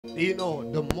You know,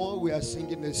 the more we are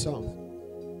singing this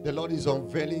song, the Lord is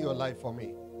unveiling your life for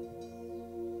me.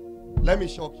 Let me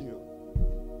shock you.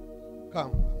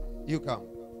 Come. You come.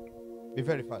 Be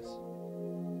very fast.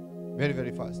 Very,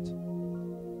 very fast.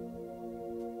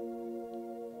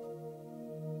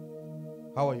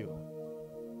 How are you?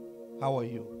 How are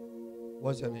you?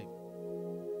 What's your name?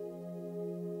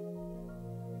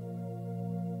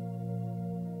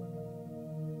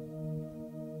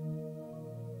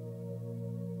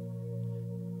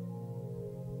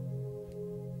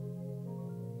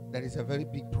 That is a very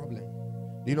big problem.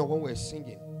 You know, when we're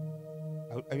singing,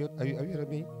 are you hearing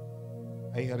me?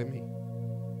 Are you hearing me?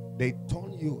 They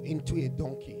turn you into a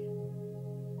donkey.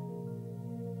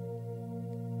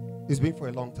 It's been for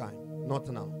a long time, not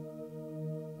now.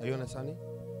 Are you understanding?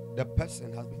 The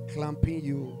person has been clamping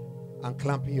you and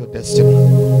clamping your destiny.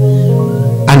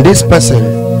 And this person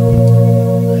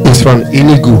is from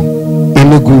Enugu.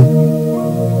 Enugu.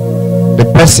 The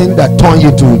person that turned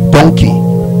you to donkey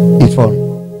is from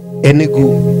Enugu.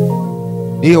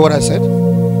 Do you hear what I said?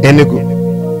 Enugu.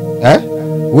 Eh?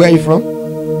 Where are you from?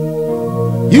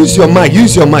 Use your mic.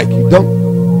 Use your mic. Don't.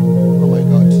 Oh my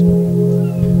God.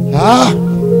 Ah.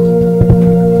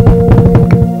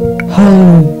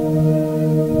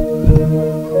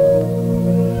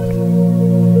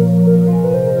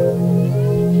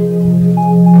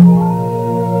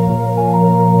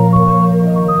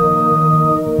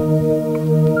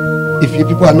 If you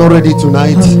people are not ready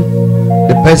tonight,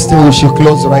 the best thing we should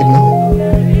close right now.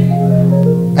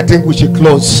 I think we should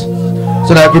close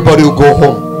so that everybody will go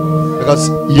home, because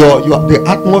the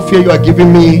atmosphere you are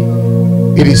giving me,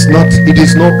 it is not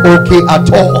okay at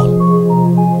all.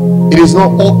 It is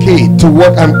not okay to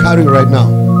what I'm carrying right now.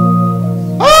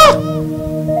 Ah!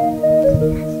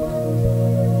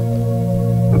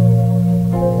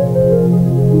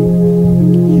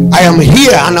 I am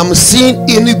here and I'm seeing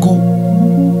Enugu.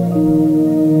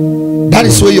 That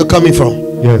is where you're coming from.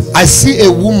 Yes. I see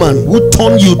a woman who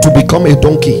turned you to become a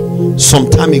donkey some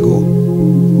time ago.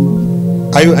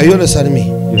 Are you understanding me?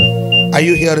 Yes. Are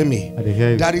you hearing me? I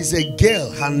hear you. There is a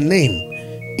girl, her name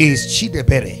is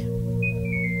Chidebere.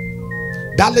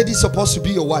 That lady is supposed to be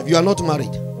your wife. You are not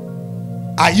married.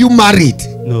 Are you married?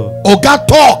 No. Oga,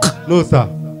 talk. No, sir.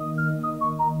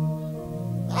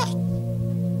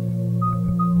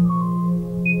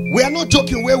 We are not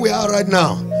joking where we are right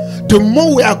now. The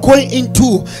more we are going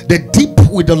into the deep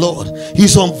with the Lord,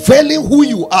 He's unveiling who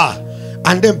you are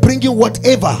and then bringing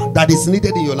whatever that is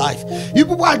needed in your life. You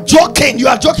people are joking. You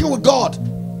are joking with God.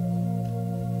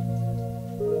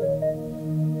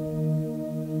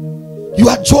 You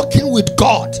are joking with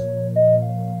God.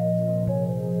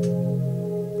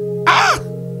 Ah!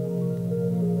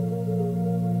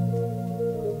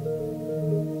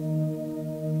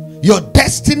 Your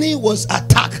destiny was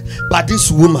attacked by this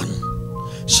woman.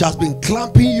 She has been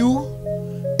clamping you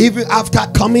even after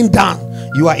coming down.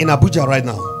 You are in Abuja right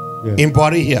now. Yes. In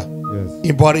Bori here. Yes.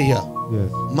 In Bori here.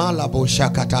 Yes. Malabo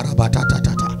shakatara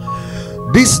batatata.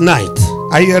 This night,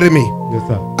 are you hearing me? Yes,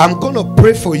 sir. I'm gonna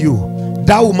pray for you.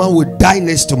 That woman will die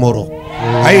next tomorrow.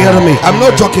 Are you hearing me? I'm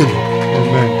not joking.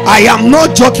 Amen. I am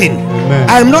not joking. Amen.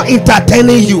 I am not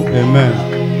entertaining you. Amen.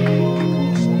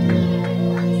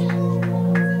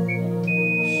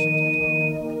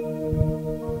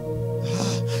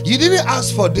 You didn't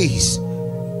ask for this.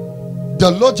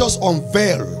 The Lord just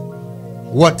unveiled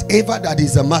whatever that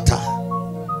is the matter.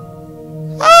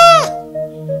 Ah!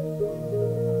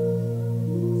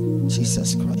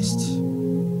 Jesus Christ.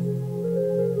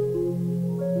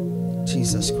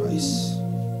 Jesus Christ.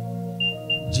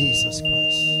 Jesus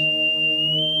Christ.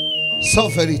 So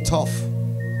very tough.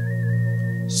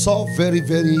 So very,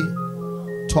 very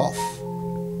tough.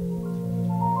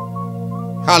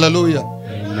 Hallelujah.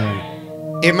 Amen.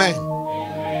 Amen.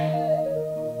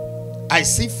 I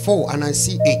see 4 and I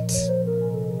see 8.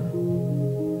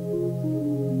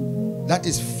 That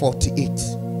is 48.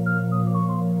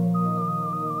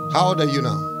 How old are you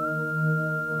now?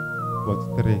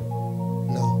 43.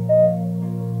 No.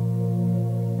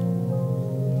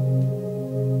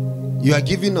 You are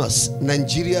giving us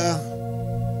Nigeria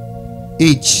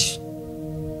age.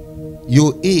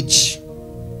 Your age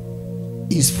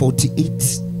is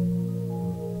 48.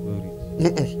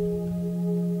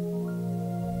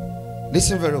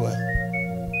 Listen very well.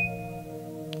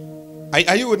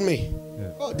 Are you with me?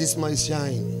 Yeah. Oh, this man is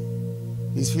shine.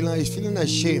 He's feeling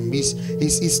ashamed.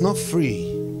 He's not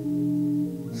free.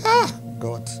 Ah,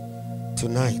 God,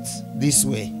 tonight this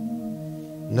way.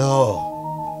 No.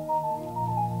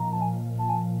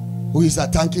 Who is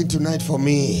attacking tonight for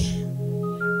me?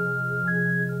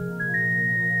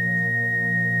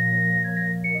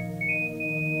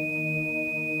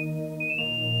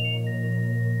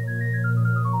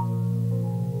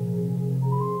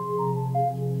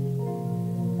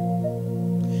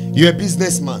 You're a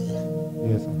businessman.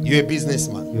 Yes, sir. You're a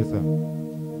businessman. Yes, sir.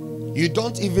 You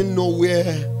don't even know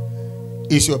where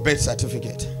is your birth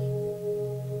certificate.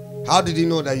 How did you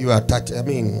know that you are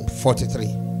 43?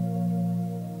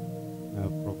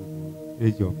 From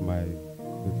age of my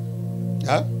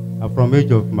Huh? from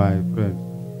age of my friend.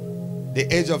 The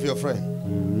age of your friend.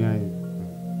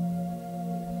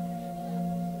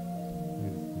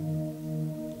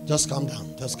 Just calm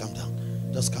down. Just calm down.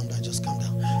 Just calm down. Just calm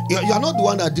down. You are not the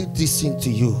one that did this thing to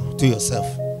you, to yourself.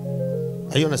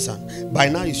 Are you understand? By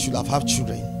now you should have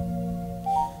children.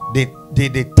 They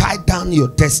tie down your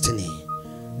destiny.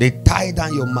 They tie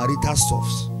down your marital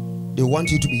stuffs. They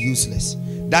want you to be useless.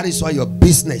 That is why your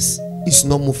business is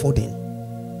not moving forward.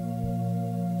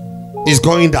 It's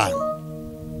going down.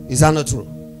 Is that not true?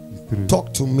 It's true.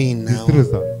 Talk to me now. It's true,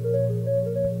 sir.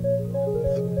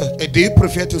 Do you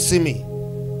prefer to see me,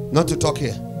 not to talk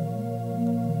here?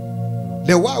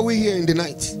 Then why are we here in the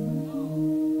night?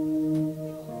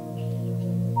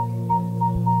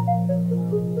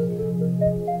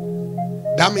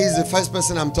 That means the first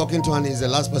person I'm talking to and is the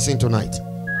last person tonight.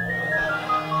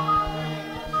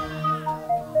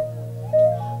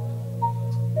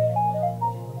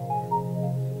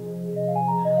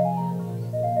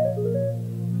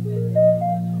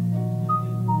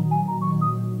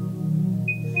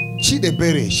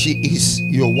 Chidebere, she is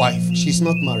your wife. She's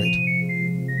not married.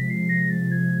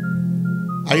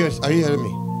 Are you hearing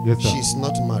me? Yes, sir. She's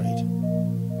not married.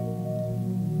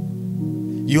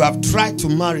 You have tried to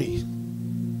marry,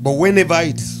 but whenever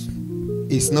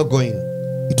it's not going,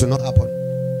 it will not happen.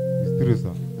 It's true,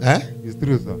 sir. Eh? It's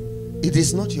true, sir. It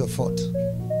is not your fault.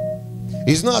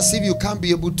 It's not as if you can't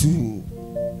be able to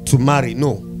marry.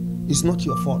 No, it's not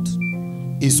your fault.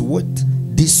 It's what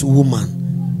this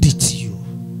woman did to you,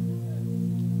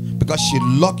 because she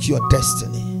locked your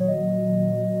destiny.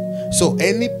 So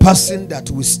any person that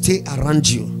will stay around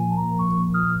you,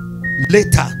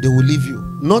 later they will leave you.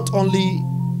 Not only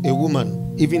a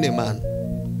woman, even a man.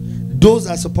 Those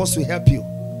that are supposed to help you,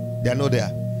 they are not there.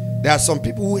 There are some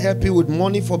people who help you with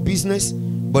money for business,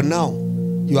 but now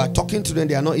you are talking to them,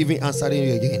 they are not even answering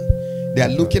you again. They are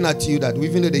looking at you that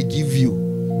even though they give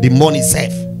you the money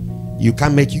safe, you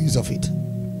can't make use of it.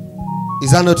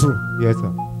 Is that not true? Yes,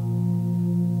 sir.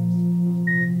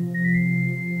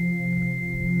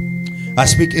 I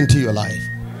speak into your life.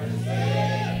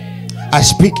 I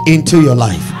speak into your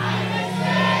life.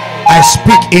 I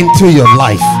speak into your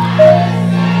life.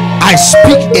 I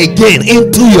speak again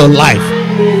into your life.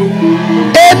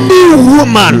 Any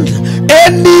woman,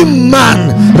 any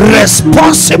man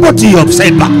responsible to your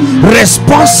setback,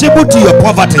 responsible to your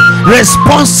poverty,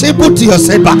 responsible to your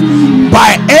setback,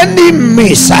 by any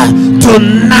means,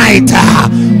 tonight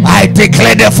I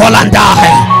declare the fall and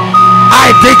die.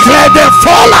 I declare the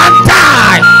fall and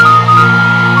die.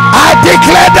 I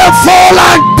declare the fall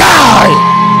and die.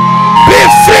 Be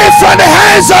free from the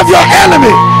hands of your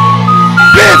enemy.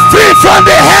 Be free from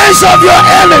the hands of your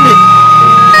enemy.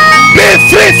 Be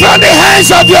free from the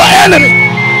hands of your enemy.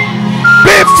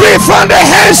 Be free from the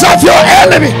hands of your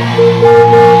enemy.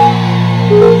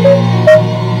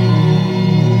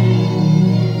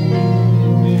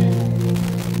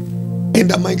 In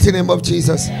the mighty name of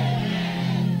Jesus.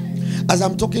 As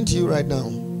I'm talking to you right now,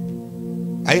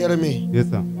 are you hearing me? Yes,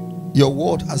 sir. Your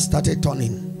world has started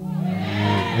turning.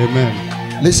 Amen.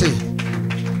 Listen.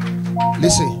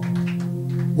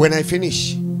 When I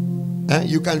finish,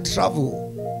 you can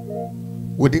travel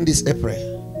within this April.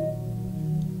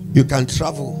 You can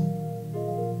travel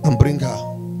and bring her.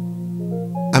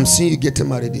 I'm seeing you getting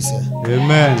married this year.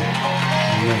 Amen.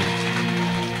 Amen.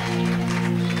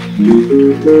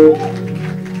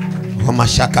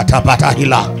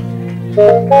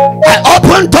 I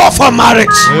open door for marriage.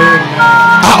 Amen.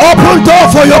 I open door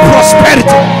for your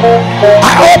prosperity.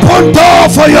 I open door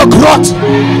for your growth.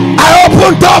 I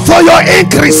open door for your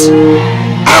increase.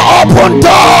 I open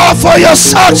door for your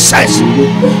success.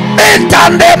 In the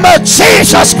name of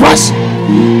Jesus Christ.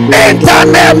 In the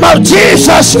name of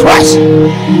Jesus Christ.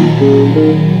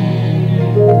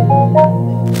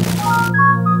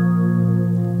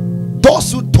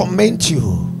 Those who torment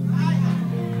you,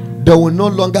 they will no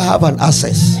longer have an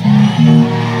access.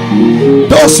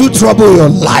 Those who trouble your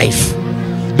life,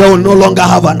 they will no longer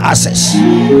have an access.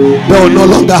 They will no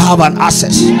longer have an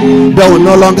access. They will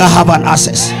no longer have an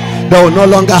access. They will no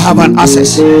longer have an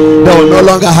access. They will no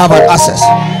longer have an access.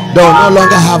 They will no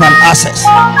longer have an access.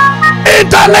 In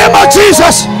the name of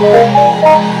Jesus.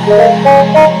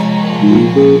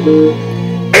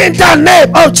 In the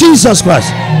name of Jesus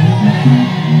Christ.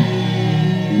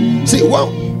 See,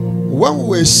 when we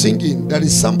were singing, there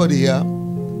is somebody here.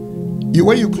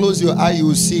 When you close your eye, you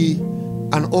will see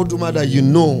an old woman that you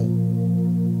know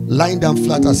lying down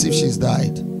flat as if she's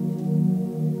died.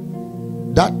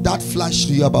 That flashed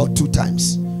to you about 2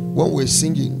 times when we're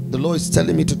singing. The Lord is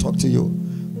telling me to talk to you.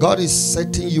 God is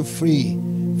setting you free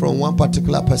from one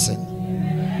particular person.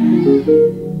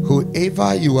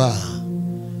 Whoever you are,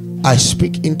 I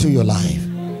speak into your life.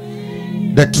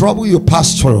 The trouble you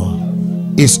passed through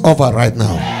is over right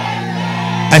now.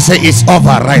 I say it's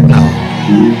over right now.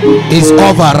 It's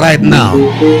over right now.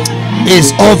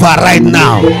 It's over right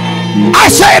now. I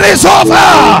say it is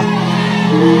over.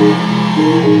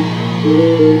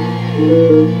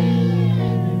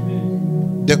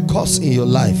 The curse in your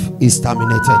life is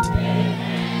terminated.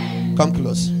 Come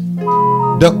close.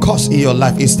 The curse in your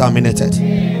life is terminated.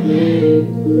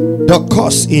 The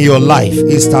curse in your life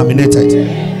is terminated.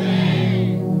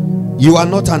 You are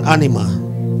not an animal,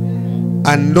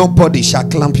 and nobody shall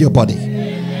clamp your body.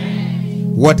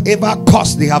 Whatever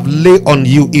curse they have laid on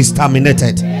you is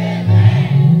terminated.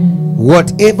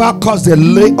 Whatever curse they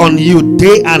lay on you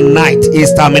day and night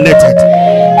is terminated.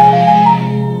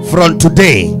 From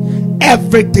today,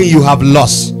 everything you have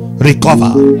lost,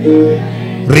 recover.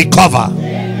 Recover.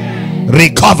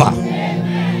 Recover.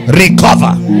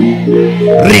 Recover.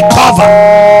 Recover.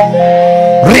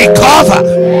 Recover.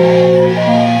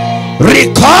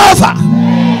 Recover.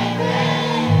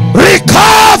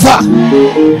 Recover.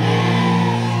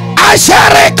 I shall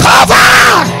recover.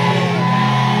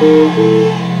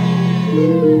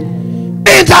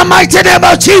 In the mighty name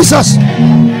of Jesus.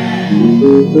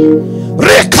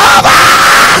 Recover.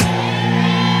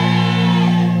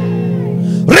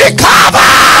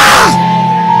 Recover.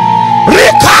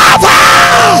 Recover.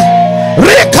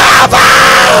 Recover.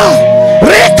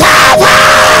 Recover.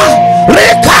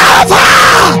 Recover.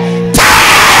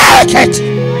 Take it.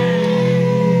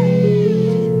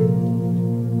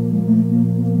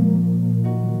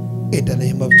 In the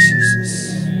name of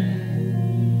Jesus,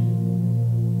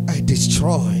 I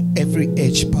destroy every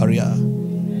age barrier.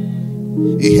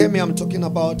 You hear me? I'm talking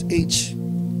about age.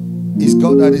 It's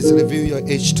God that is revealing your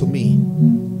age to me.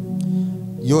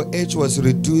 Your age was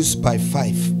reduced by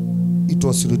 5. It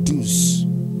was reduced.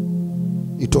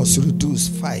 It was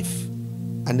reduced 5,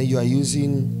 and then you are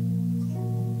using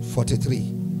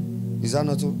 43. Is that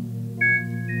not so?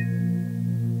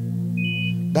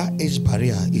 That age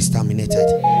barrier is terminated.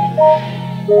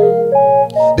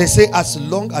 They say as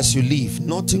long as you live,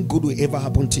 nothing good will ever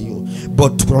happen to you.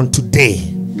 But from today,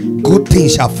 good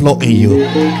things shall flow in you.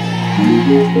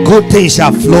 Good things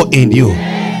shall flow in you.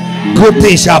 Good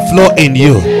things shall flow in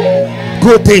you.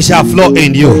 Good things shall flow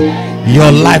in you.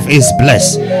 Your life is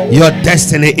blessed. Your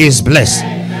destiny is blessed.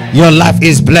 Your life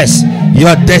is blessed.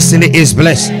 Your destiny is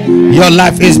blessed. Your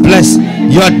life is blessed.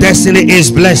 Your destiny is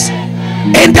blessed.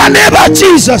 In the name of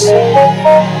Jesus,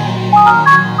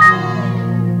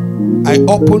 I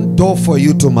open door for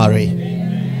you to marry.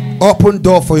 Open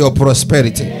door for your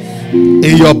prosperity.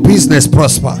 In your business,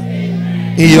 prosper.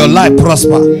 In your life,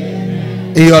 prosper.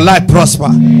 In your life,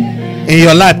 prosper. In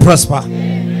your life, prosper.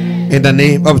 In the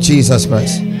name of Jesus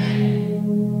Christ.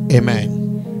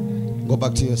 Amen. Go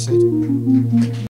back to your seat.